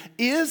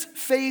Is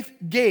faith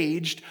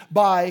gauged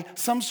by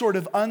some sort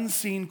of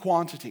unseen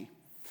quantity?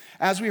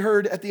 As we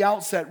heard at the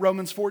outset,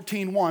 Romans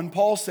 14:1,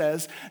 Paul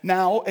says,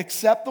 "Now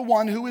accept the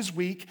one who is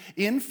weak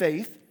in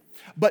faith,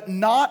 but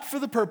not for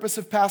the purpose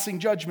of passing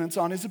judgments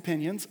on his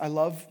opinions." I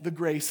love the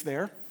grace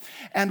there.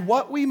 And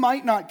what we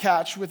might not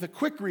catch with a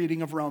quick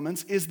reading of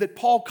Romans is that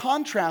Paul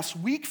contrasts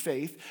weak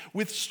faith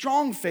with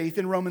strong faith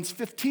in Romans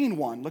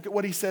 15:1. Look at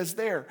what he says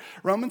there.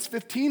 Romans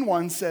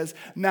 15:1 says,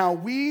 "Now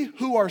we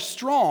who are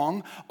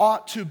strong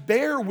ought to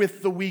bear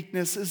with the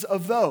weaknesses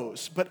of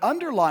those." But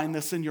underline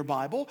this in your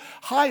Bible,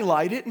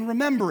 highlight it, and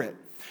remember it.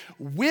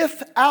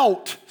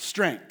 Without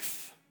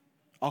strength.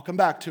 I'll come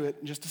back to it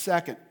in just a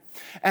second.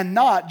 And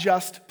not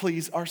just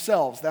please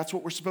ourselves. That's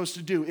what we're supposed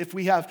to do if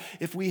we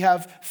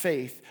have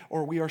faith,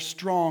 or we are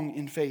strong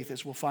in faith,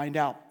 as we'll find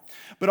out.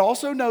 But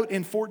also note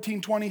in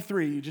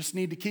 14:23, you just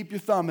need to keep your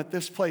thumb at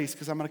this place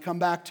because I'm going to come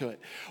back to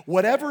it.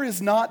 Whatever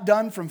is not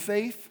done from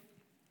faith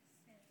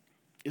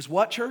is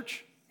what,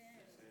 church?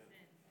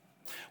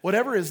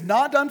 Whatever is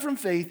not done from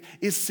faith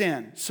is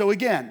sin. So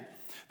again,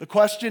 the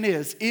question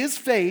is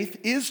faith,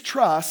 is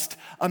trust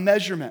a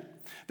measurement?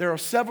 There are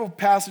several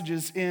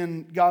passages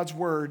in God's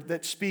word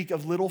that speak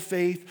of little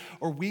faith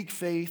or weak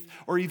faith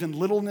or even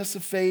littleness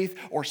of faith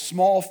or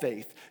small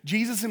faith.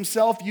 Jesus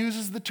himself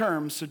uses the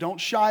terms, so don't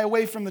shy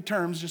away from the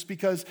terms just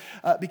because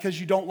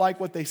you don't like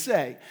what they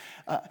say.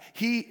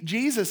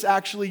 Jesus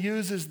actually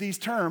uses these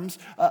terms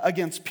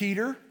against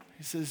Peter.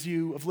 He says,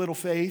 "You of little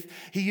faith."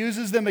 He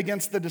uses them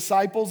against the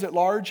disciples at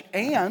large,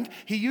 and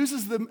he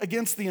uses them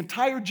against the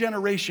entire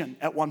generation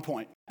at one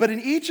point. But in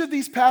each of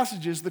these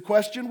passages, the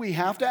question we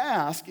have to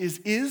ask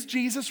is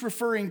Jesus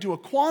referring to a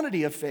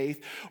quantity of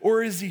faith,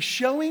 or is he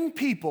showing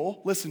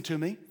people, listen to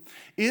me,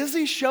 is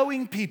he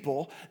showing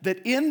people that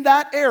in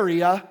that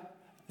area,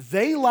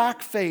 they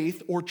lack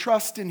faith or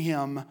trust in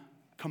him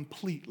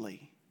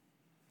completely?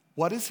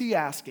 What is he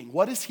asking?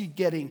 What is he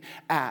getting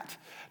at?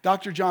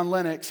 Dr. John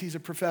Lennox, he's a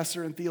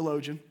professor and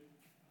theologian.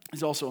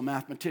 He's also a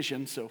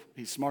mathematician, so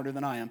he's smarter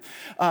than I am.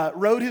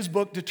 Wrote his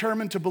book,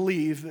 Determined to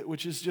Believe,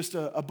 which is just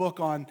a book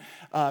on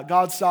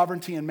God's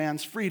sovereignty and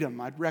man's freedom.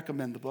 I'd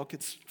recommend the book.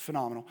 It's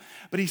phenomenal.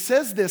 But he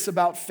says this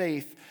about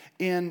faith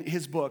in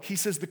his book. He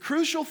says, "The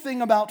crucial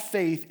thing about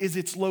faith is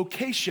its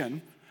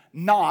location,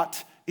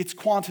 not its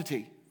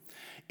quantity.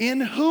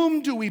 In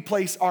whom do we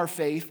place our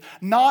faith,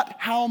 not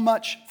how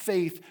much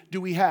faith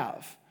do we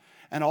have?"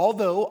 And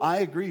although I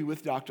agree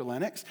with Dr.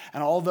 Lennox,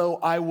 and although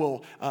I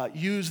will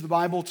use the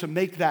Bible to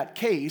make that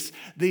case,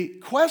 the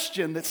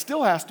question that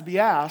still has to be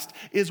asked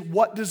is,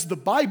 what does the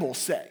Bible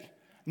say?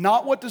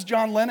 Not what does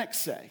John Lennox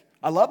say.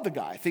 I love the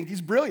guy. I think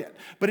he's brilliant.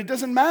 But it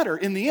doesn't matter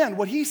in the end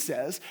what he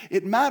says.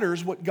 It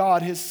matters what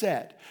God has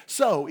said.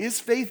 So, is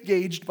faith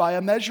gauged by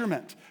a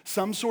measurement?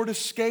 Some sort of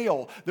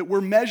scale that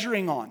we're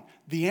measuring on?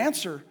 The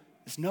answer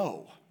is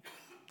no.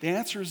 The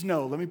answer is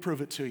no. Let me prove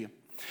it to you.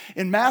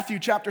 In Matthew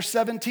chapter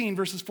 17,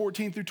 verses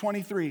 14 through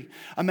 23,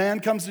 a man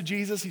comes to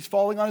Jesus. He's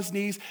falling on his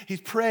knees. He's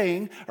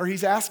praying, or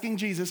he's asking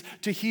Jesus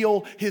to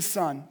heal his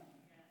son.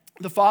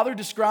 The father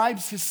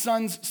describes his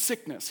son's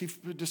sickness. He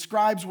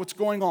describes what's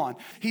going on.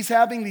 He's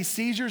having these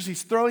seizures.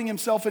 He's throwing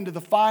himself into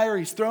the fire.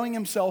 He's throwing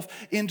himself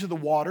into the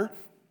water.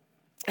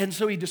 And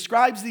so he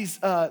describes this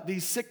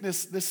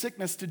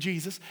sickness to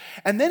Jesus.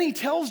 And then he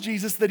tells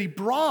Jesus that he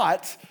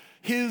brought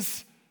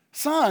his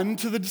son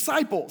to the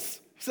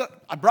disciples. He said,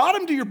 "I brought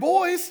him to your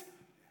boys,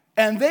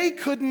 and they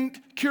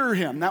couldn't cure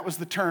him." That was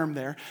the term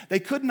there. They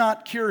could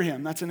not cure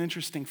him. That's an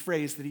interesting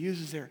phrase that he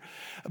uses there.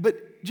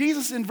 But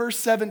Jesus in verse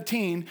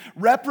 17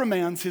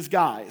 reprimands his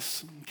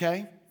guys,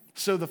 okay?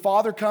 So the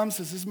father comes,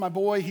 says, "This is my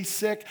boy, he's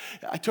sick.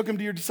 I took him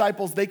to your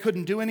disciples. They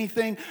couldn't do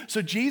anything."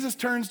 So Jesus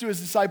turns to his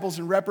disciples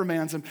and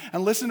reprimands them.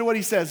 And listen to what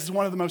he says. This is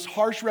one of the most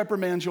harsh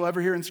reprimands you'll ever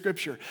hear in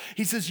Scripture.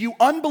 He says, "You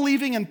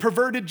unbelieving and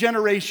perverted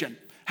generation,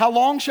 how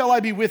long shall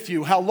I be with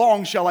you? How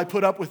long shall I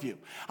put up with you?"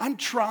 I'm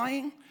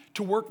trying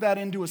to work that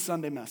into a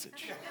Sunday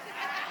message.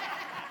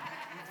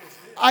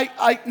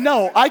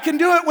 I can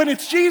do it when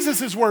it's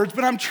Jesus' words,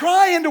 but I'm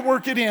trying to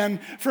work it in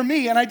for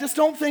me, and I just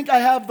don't think I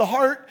have the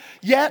heart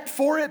yet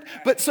for it.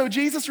 But so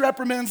Jesus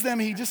reprimands them.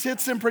 He just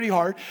hits them pretty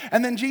hard.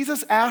 And then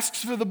Jesus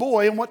asks for the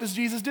boy, and what does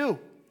Jesus do?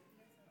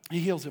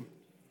 He heals him.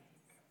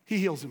 He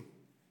heals him.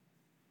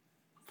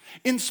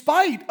 In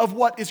spite of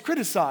what is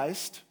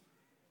criticized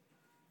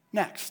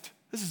next.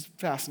 This is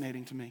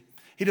fascinating to me.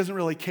 He doesn't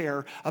really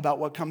care about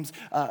what comes,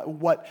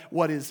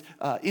 what is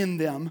in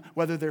them,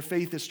 whether their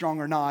faith is strong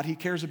or not. He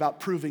cares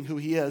about proving who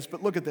he is.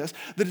 But look at this.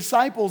 The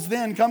disciples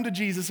then come to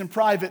Jesus in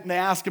private and they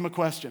ask him a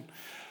question.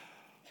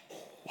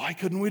 Why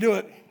couldn't we do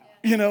it?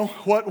 You know,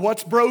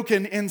 what's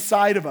broken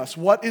inside of us?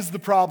 What is the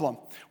problem?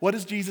 What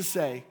does Jesus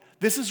say?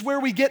 This is where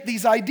we get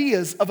these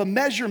ideas of a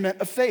measurement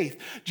of faith.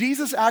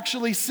 Jesus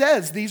actually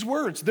says these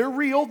words. They're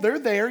real. They're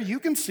there. You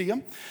can see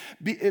them.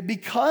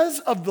 Because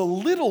of the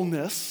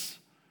littleness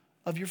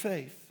of your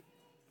faith.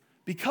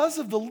 Because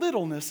of the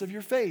littleness of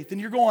your faith.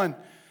 And you're going,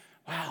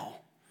 wow,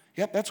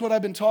 yep, that's what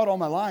I've been taught all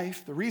my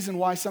life. The reason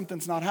why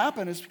something's not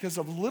happened is because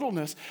of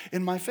littleness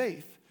in my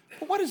faith.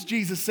 But what does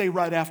Jesus say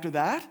right after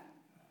that?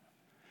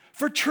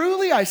 For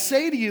truly I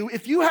say to you,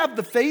 if you have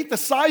the faith the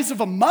size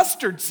of a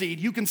mustard seed,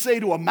 you can say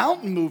to a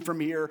mountain, move from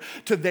here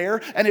to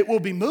there, and it will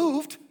be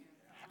moved.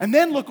 And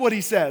then look what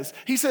he says.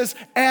 He says,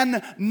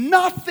 and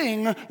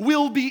nothing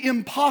will be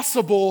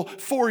impossible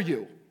for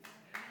you.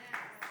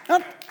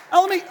 Now,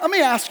 let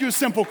me ask you a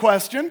simple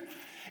question.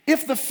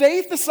 If the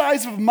faith the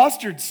size of a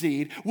mustard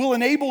seed will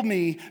enable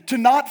me to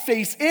not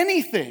face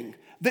anything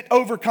that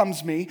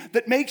overcomes me,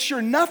 that makes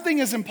sure nothing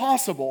is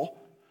impossible,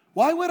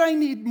 why would I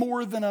need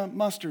more than a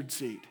mustard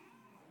seed?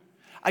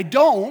 I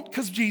don't,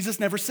 because Jesus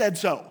never said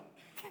so.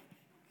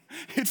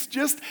 It's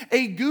just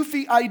a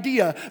goofy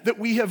idea that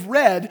we have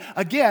read,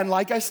 again,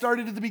 like I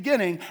started at the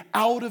beginning,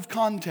 out of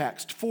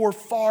context for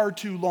far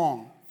too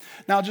long.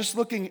 Now, just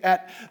looking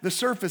at the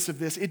surface of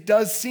this, it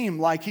does seem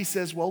like he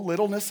says, well,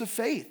 littleness of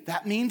faith,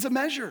 that means a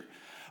measure.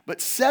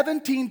 But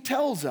 17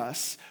 tells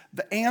us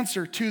the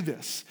answer to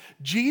this.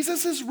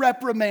 Jesus'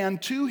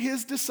 reprimand to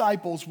his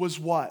disciples was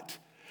what?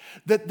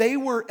 That they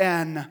were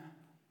an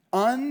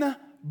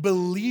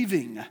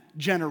unbelieving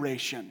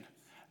generation,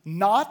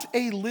 not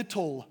a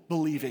little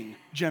believing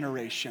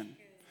generation.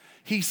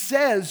 He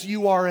says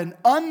you are an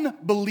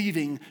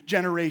unbelieving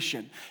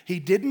generation. He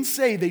didn't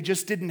say they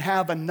just didn't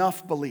have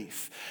enough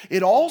belief.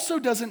 It also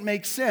doesn't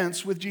make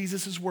sense with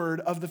Jesus'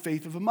 word of the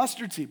faith of a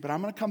mustard seed, but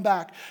I'm going to come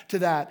back to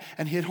that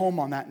and hit home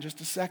on that in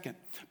just a second.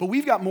 But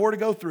we've got more to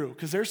go through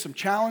because there's some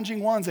challenging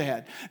ones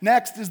ahead.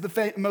 Next is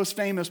the most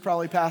famous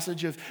probably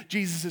passage of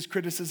Jesus'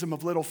 criticism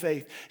of little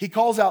faith. He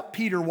calls out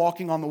Peter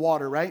walking on the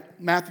water, right?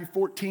 Matthew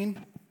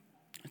 14.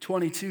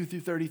 22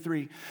 through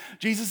 33.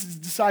 Jesus'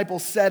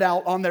 disciples set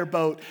out on their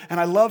boat, and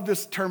I love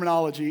this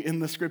terminology in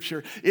the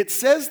scripture. It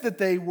says that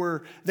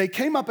they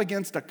came up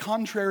against a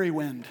contrary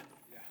wind.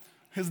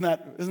 Isn't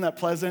that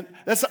pleasant?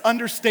 That's an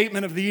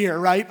understatement of the year,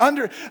 right?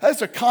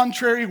 That's a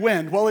contrary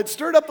wind. Well, it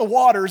stirred up the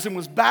waters and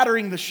was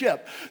battering the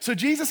ship. So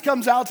Jesus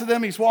comes out to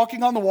them, he's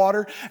walking on the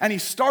water, and he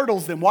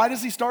startles them. Why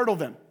does he startle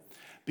them?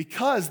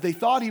 Because they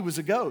thought he was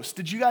a ghost.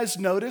 Did you guys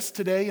notice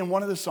today in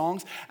one of the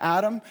songs,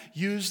 Adam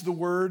used the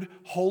word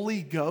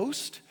Holy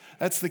Ghost?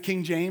 That's the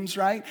King James,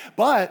 right?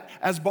 But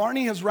as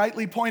Barney has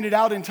rightly pointed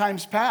out in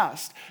times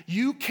past,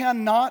 you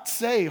cannot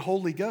say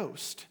Holy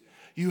Ghost.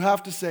 You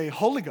have to say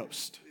Holy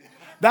Ghost.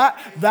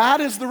 That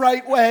is the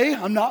right way.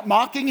 I'm not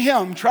mocking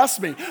him,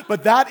 trust me.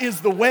 But that is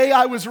the way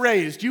I was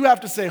raised. You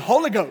have to say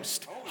Holy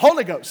Ghost.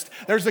 Holy Ghost.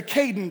 There's a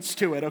cadence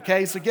to it,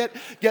 okay? So get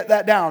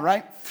that down,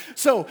 right?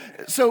 So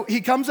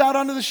he comes out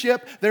onto the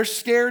ship. They're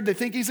scared. They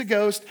think he's a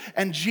ghost.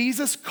 And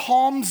Jesus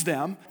calms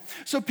them.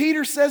 So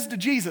Peter says to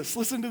Jesus,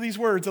 listen to these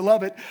words. I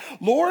love it.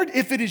 Lord,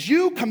 if it is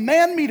you,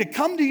 command me to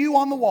come to you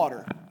on the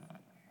water.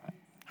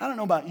 I don't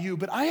know about you,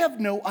 but I have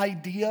no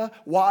idea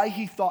why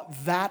he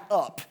thought that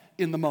up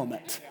in the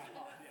moment.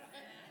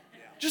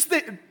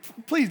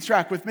 Please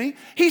track with me.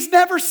 He's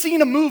never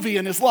seen a movie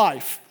in his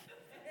life.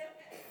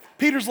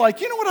 Peter's like,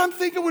 you know what I'm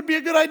thinking would be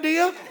a good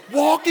idea?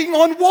 Walking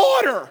on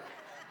water.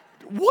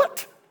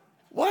 What?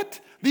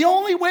 The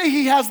only way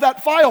he has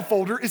that file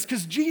folder is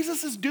because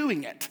Jesus is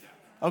doing it,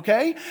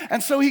 okay?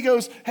 And so he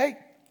goes, hey,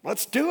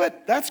 let's do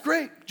it. That's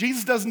great.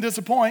 Jesus doesn't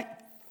disappoint.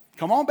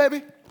 Come on,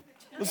 baby.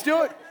 Let's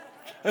do it.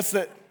 That's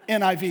the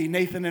NIV,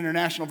 Nathan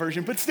International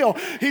Version, but still,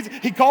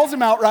 he calls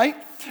him out, right?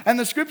 And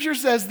the scripture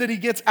says that he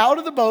gets out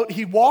of the boat,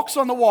 he walks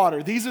on the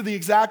water. These are the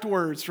exact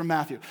words from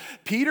Matthew.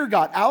 Peter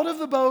got out of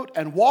the boat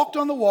and walked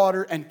on the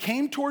water and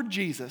came toward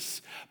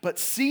Jesus, but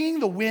seeing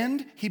the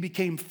wind, he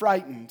became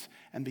frightened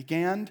and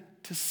began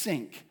to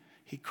sink.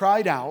 He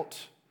cried out,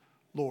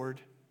 Lord,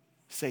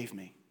 save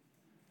me.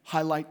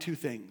 Highlight two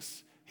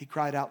things. He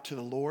cried out to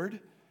the Lord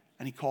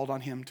and he called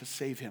on him to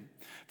save him.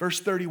 Verse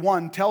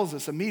 31 tells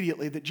us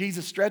immediately that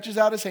Jesus stretches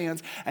out his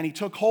hands and he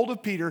took hold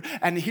of Peter,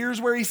 and here's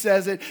where he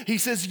says it. He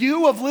says,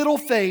 you of little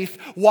faith,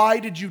 why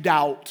did you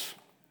doubt?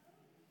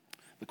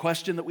 The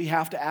question that we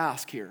have to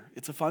ask here,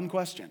 it's a fun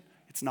question,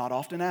 it's not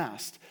often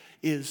asked,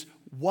 is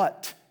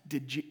what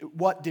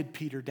did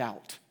Peter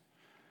doubt?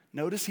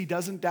 Notice he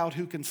doesn't doubt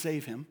who can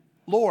save him.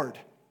 Lord,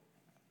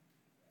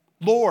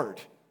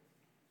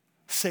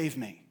 save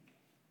me.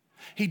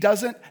 He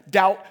doesn't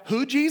doubt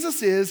who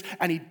Jesus is,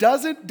 and he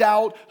doesn't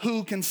doubt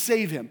who can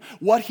save him.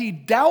 What he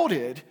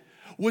doubted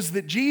was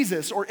that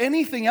Jesus, or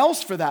anything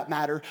else for that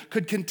matter,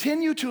 could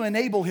continue to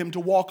enable him to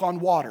walk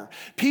on water.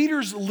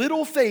 Peter's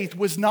little faith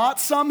was not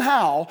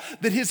somehow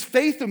that his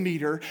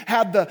faith-o-meter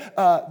had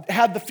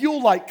the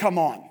fuel light come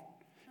on.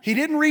 He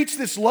didn't reach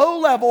this low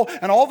level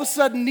and all of a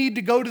sudden need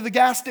to go to the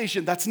gas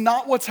station. That's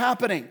not what's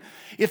happening.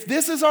 If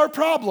this is our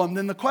problem,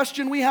 then the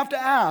question we have to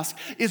ask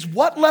is,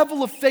 what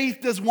level of faith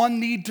does one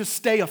need to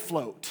stay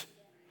afloat?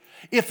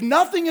 If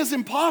nothing is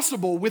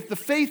impossible with the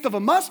faith of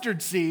a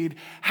mustard seed,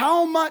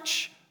 how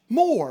much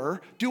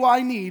more do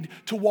I need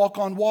to walk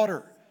on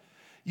water?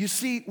 You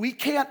see, we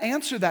can't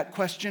answer that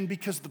question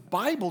because the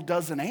Bible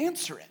doesn't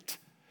answer it.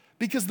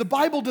 Because the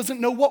Bible doesn't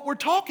know what we're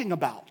talking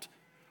about.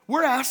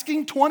 We're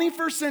asking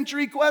 21st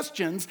century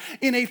questions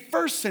in a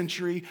first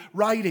century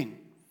writing.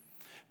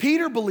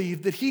 Peter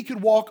believed that he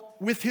could walk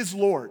with his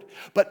Lord,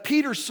 but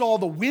Peter saw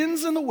the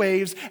winds and the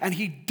waves, and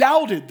he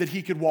doubted that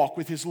he could walk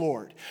with his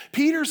Lord.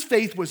 Peter's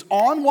faith was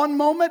on one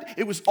moment,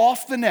 it was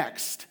off the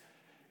next.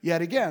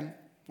 Yet again,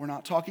 we're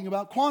not talking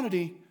about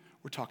quantity,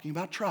 we're talking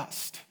about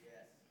trust.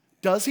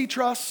 Does he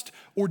trust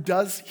or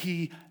does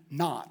he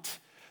not?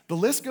 The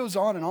list goes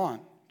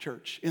on,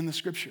 church, in the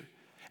scripture.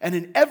 And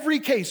in every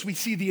case, we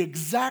see the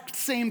exact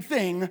same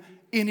thing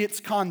in its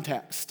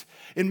context.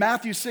 In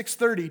Matthew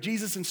 6:30,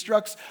 Jesus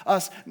instructs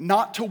us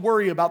not to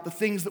worry about the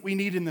things that we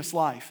need in this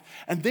life.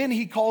 And then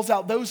he calls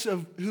out those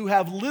who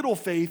have little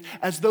faith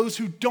as those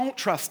who don't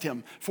trust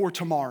him for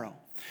tomorrow.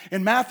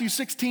 In Matthew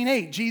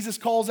 16:8, Jesus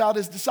calls out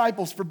his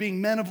disciples for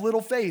being men of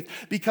little faith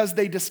because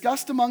they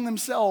discussed among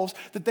themselves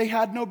that they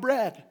had no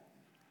bread.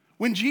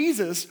 When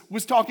Jesus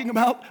was talking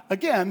about,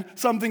 again,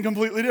 something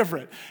completely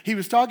different. He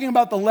was talking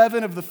about the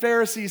leaven of the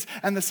Pharisees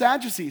and the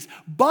Sadducees,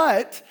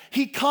 but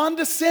he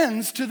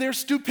condescends to their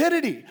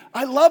stupidity.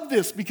 I love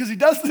this because he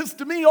does this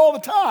to me all the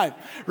time,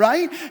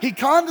 right? He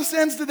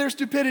condescends to their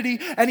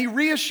stupidity and he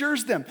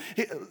reassures them.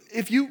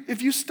 If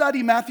you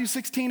study Matthew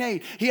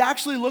 16:8, he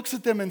actually looks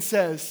at them and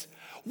says,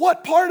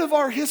 "What part of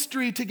our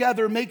history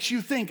together makes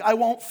you think I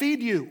won't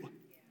feed you?"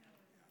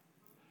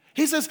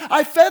 He says,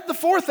 I fed the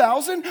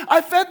 4,000, I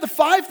fed the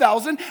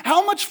 5,000,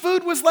 how much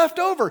food was left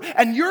over?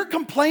 And you're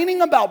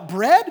complaining about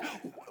bread?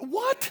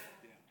 What?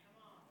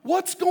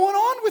 What's going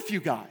on with you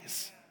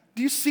guys?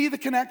 Do you see the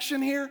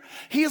connection here?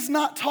 He is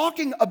not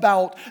talking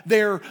about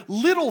their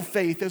little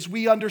faith as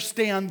we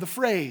understand the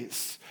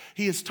phrase.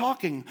 He is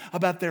talking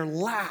about their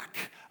lack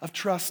of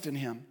trust in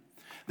him.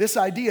 This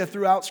idea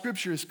throughout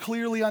Scripture is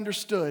clearly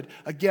understood,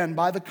 again,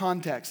 by the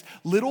context.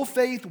 Little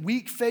faith,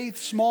 weak faith,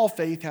 small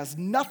faith has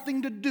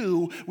nothing to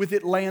do with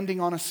it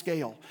landing on a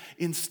scale.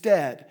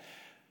 Instead,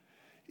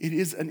 it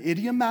is an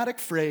idiomatic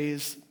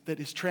phrase that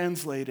is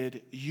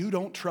translated, you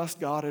don't trust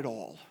God at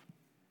all.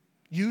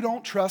 You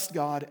don't trust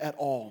God at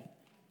all.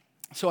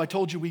 So I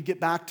told you we'd get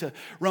back to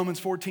Romans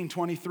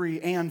 14:23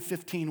 and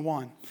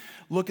 15:1.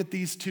 Look at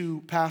these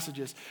two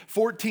passages.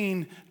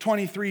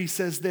 14:23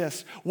 says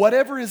this,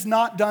 whatever is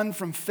not done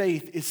from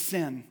faith is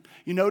sin.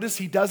 You notice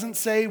he doesn't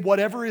say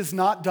whatever is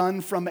not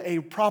done from a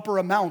proper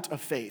amount of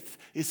faith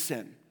is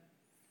sin.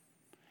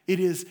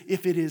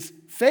 If it is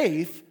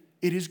faith,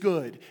 it is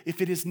good.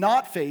 If it is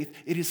not faith,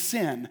 it is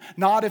sin.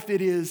 Not if it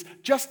is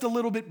just a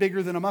little bit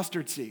bigger than a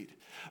mustard seed.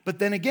 But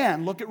then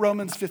again, look at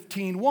Romans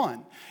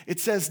 15:1.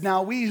 It says,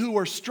 now we who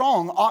are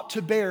strong ought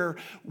to bear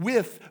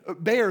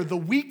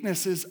the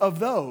weaknesses of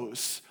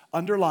those,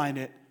 underline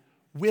it,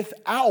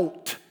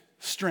 without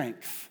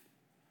strength,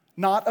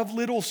 not of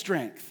little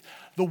strength.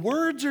 The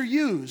words are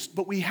used,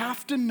 but we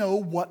have to know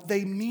what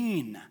they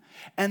mean.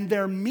 And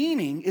their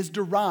meaning is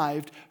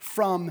derived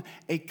from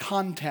a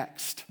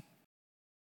context.